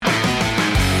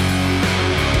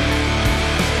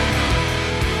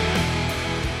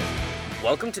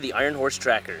Welcome to the Ironhorse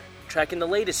Tracker, tracking the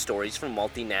latest stories from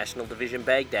Multinational Division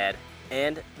Baghdad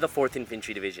and the 4th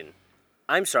Infantry Division.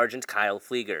 I'm Sergeant Kyle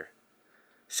Pflieger.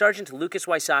 Sergeant Lucas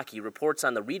Wysocki reports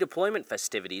on the redeployment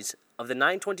festivities of the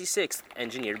 926th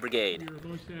Engineer Brigade.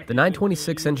 The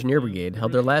 926th Engineer Brigade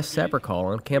held their last Sapper Call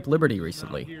on Camp Liberty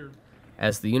recently.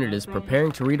 As the unit is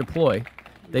preparing to redeploy,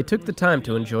 they took the time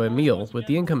to enjoy a meal with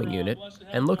the incoming unit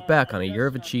and look back on a year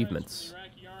of achievements.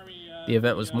 The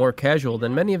event was more casual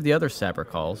than many of the other Sapper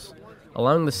Calls,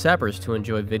 allowing the sappers to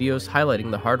enjoy videos highlighting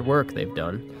the hard work they've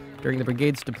done during the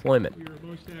brigade's deployment.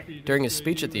 During his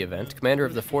speech at the event, Commander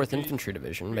of the 4th Infantry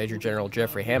Division, Major General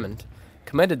Jeffrey Hammond,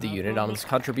 commended the unit on its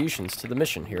contributions to the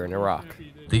mission here in Iraq.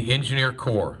 The Engineer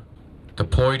Corps,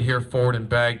 deployed here forward in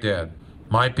Baghdad,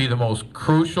 might be the most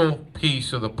crucial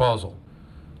piece of the puzzle.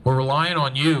 We're relying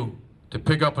on you to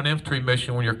pick up an infantry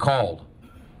mission when you're called,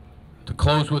 to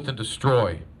close with and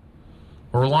destroy.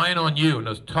 We're relying on you in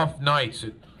those tough nights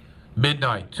at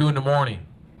midnight, 2 in the morning,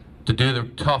 to do the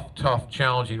tough,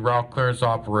 challenging route clearance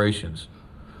operations.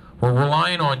 We're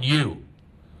relying on you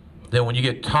that when you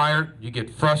get tired, you get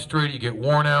frustrated, you get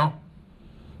worn out,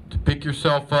 to pick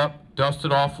yourself up, dust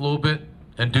it off a little bit,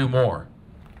 and do more.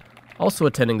 Also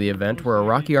attending the event were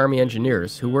Iraqi Army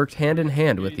engineers who worked hand in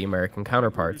hand with the American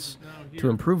counterparts to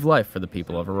improve life for the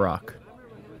people of Iraq.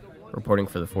 Reporting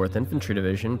for the 4th Infantry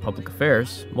Division, Public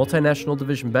Affairs, Multinational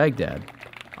Division Baghdad,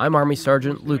 I'm Army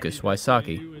Sergeant Lucas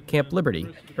Wysocki, Camp Liberty,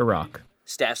 Iraq.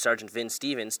 Staff Sgt. Vin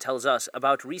Stevens tells us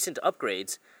about recent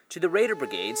upgrades to the Raider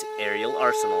Brigade's aerial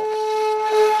arsenal.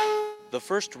 The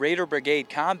 1st Raider Brigade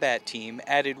Combat Team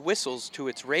added whistles to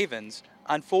its Ravens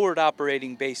on forward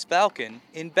operating base Falcon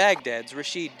in Baghdad's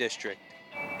Rashid district.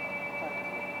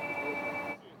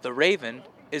 The Raven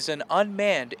is an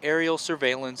unmanned aerial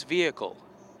surveillance vehicle.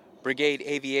 Brigade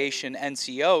Aviation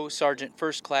NCO Sergeant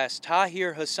First Class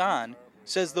Tahir Hassan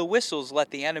says the whistles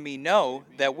let the enemy know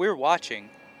that we're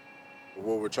watching.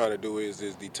 What we're trying to do is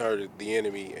deter the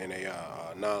enemy in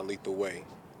a non-lethal way.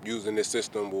 Using this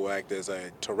system will act as a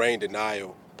terrain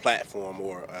denial platform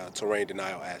or a terrain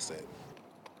denial asset.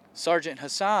 Sergeant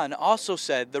Hassan also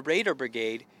said the Raider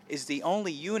Brigade is the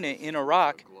only unit in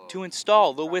Iraq to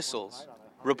install the whistles.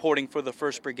 Reporting for the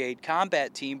 1st Brigade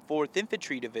Combat Team, 4th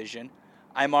Infantry Division,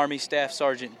 I'm Army Staff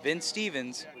Sergeant Vin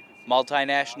Stevens,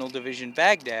 Multinational Division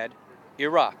Baghdad,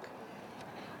 Iraq.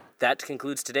 That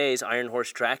concludes today's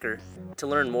Ironhorse Tracker. To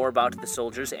learn more about the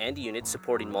soldiers and units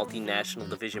supporting Multinational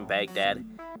Division Baghdad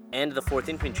and the 4th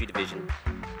Infantry Division,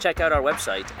 check out our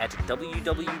website at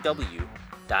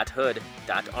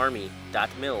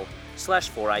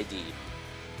www.hood.army.mil/4ID.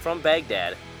 From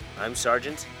Baghdad, I'm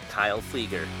Sergeant Kyle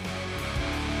Pflieger.